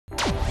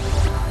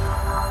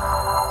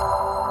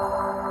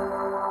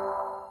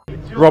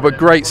Robert,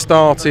 great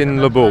start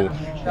in Le Boule.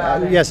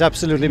 Yes,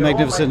 absolutely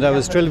magnificent. I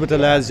was thrilled with the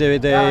lads.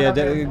 They're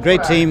a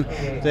great team.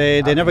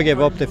 They never gave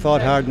up. They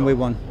fought hard and we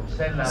won.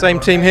 Same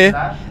team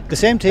here? The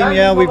same team,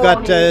 yeah. We've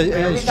got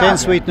Shane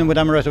Sweeten with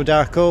Amaretto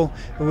Darko,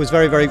 who was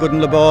very, very good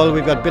in Le Boule.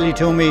 We've got Billy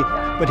Toomey,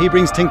 but he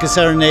brings Tinka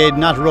Serenade,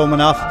 not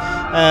Romanoff.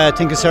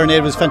 Tinka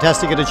Serenade was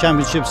fantastic at the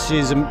championships.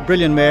 She's a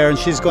brilliant mare and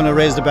she's going to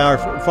raise the bar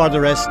for the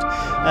rest.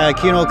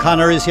 Cian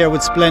O'Connor is here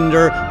with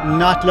Splendor,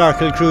 not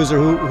Larkhill Cruiser,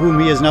 whom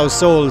he has now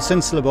sold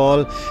since Le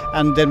Boule.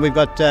 And then we've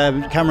got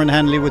Cameron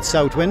Hanley with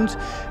Southwind,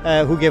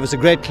 who gave us a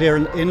great clear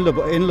in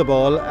Le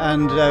Boule.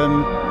 And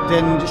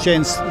then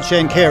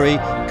Shane Carey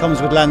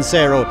comes with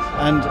Lancero.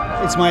 And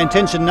it's my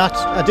intention, not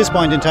at this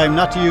point in time,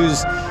 not to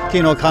use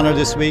Cian O'Connor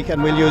this week,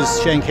 and we'll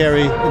use Shane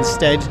Carey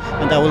instead,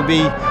 and that will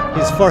be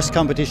his first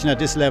competition at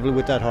this level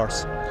with that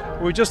horse.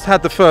 We just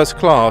had the first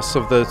class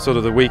of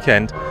the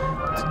weekend.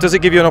 Does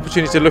it give you an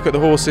opportunity to look at the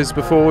horses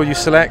before you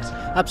select?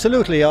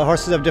 Absolutely. Our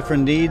horses have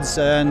different needs,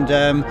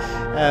 and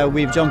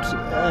we've jumped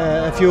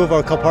a few of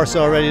our cup horses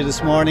already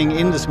this morning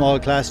in the small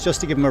class,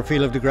 just to give them a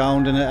feel of the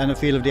ground and a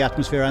feel of the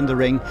atmosphere and the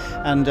ring,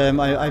 and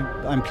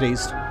I'm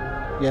pleased.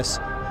 Yes.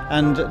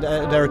 And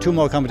there are two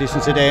more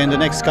competitions today, and the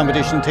next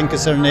competition, Tinka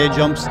Serenade,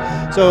 jumps.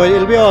 So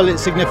it'll be all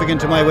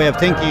significant to my way of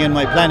thinking and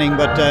my planning,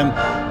 but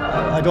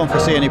I don't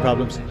foresee any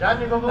problems.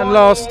 And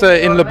last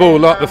in Le Boule,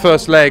 the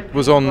first leg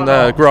was on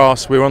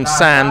grass, we were on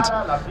sand.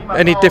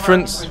 Any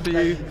difference for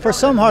you? For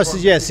some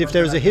horses, yes. If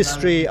there's a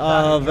history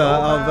of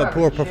a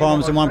poor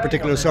performance on one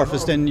particular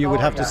surface, then you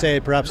would have to say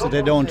perhaps that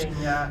they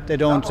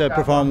don't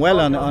perform well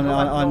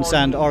on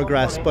sand or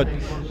grass. But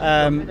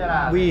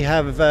we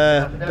have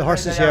the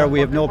horses here.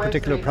 We have no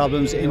particular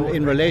problems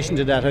in relation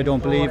to that, I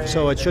don't believe.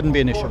 So it shouldn't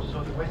be an issue.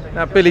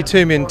 Now, Billy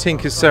Toomey and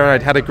Tinka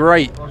Serenade had a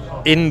great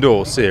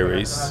indoor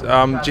series.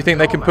 Do you think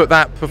they can put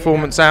that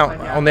performance out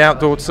on the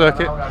outdoor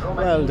circuit?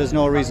 Well, there's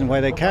no reason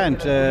why they can't.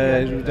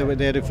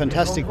 They had a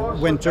fantastic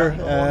winter,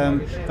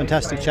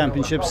 fantastic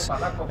championships.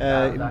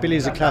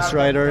 Billy's a class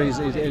rider,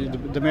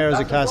 the mare is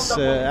a class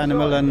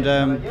animal, and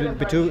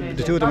the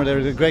two of them are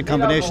a great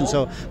combination,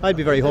 so I'd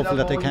be very hopeful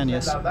that they can,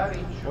 yes.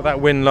 Well,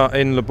 that win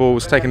in Le Boule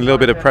was taking a little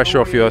bit of pressure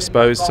off you, I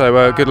suppose,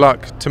 so good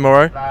luck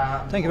tomorrow.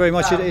 Thank you very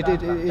much.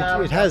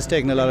 It has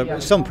taken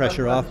some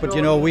pressure off, but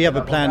you know, we have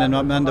a plan,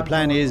 and the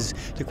plan is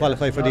to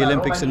qualify for the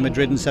Olympics in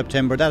Madrid in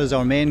September. That is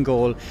our main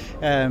goal.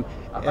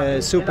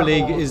 Super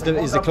League is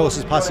the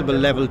closest possible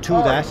level to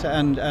that,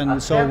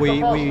 and so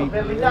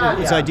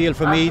it's ideal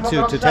for me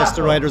to test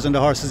the riders and the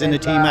horses in a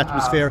team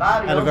atmosphere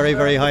at a very,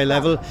 very high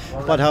level.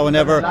 But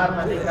however,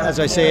 as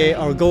I say,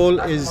 our goal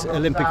is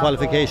Olympic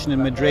qualification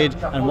in Madrid,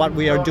 and what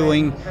we are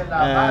doing,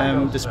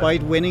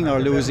 despite winning or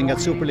losing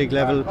at Super League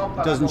level,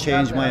 doesn't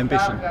change my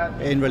ambition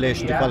in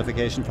relation to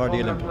qualification for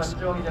the Olympics.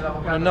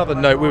 On another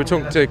note, we were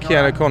talking to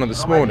Cian O'Connor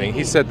this morning.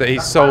 He said that he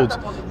sold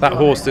that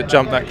horse that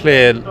jumped that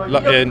clear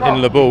in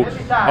Le Boule,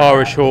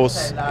 Irish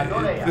horse.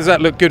 Does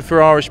that look good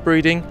for Irish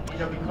breeding?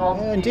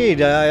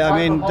 Indeed, I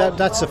mean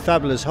that's a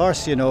fabulous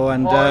horse, you know,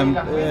 and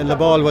Le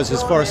Boule was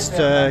his first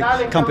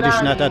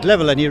competition at that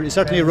level, and he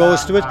certainly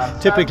rose to it.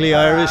 Typically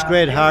Irish,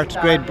 great heart,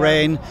 great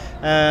brain,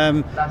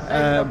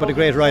 but a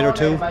great rider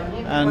too.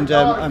 And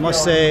I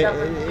must say,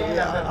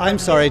 I'm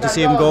sorry to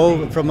see him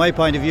go. From my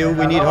point of view,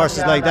 we need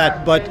horses like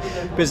that, but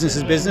business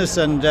is business,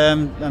 and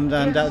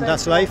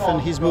that's life.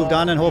 And he's moved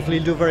on, and hopefully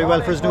he'll do very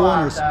well for his new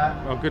owners.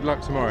 Well, good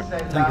luck tomorrow.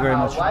 Thank you very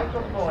much.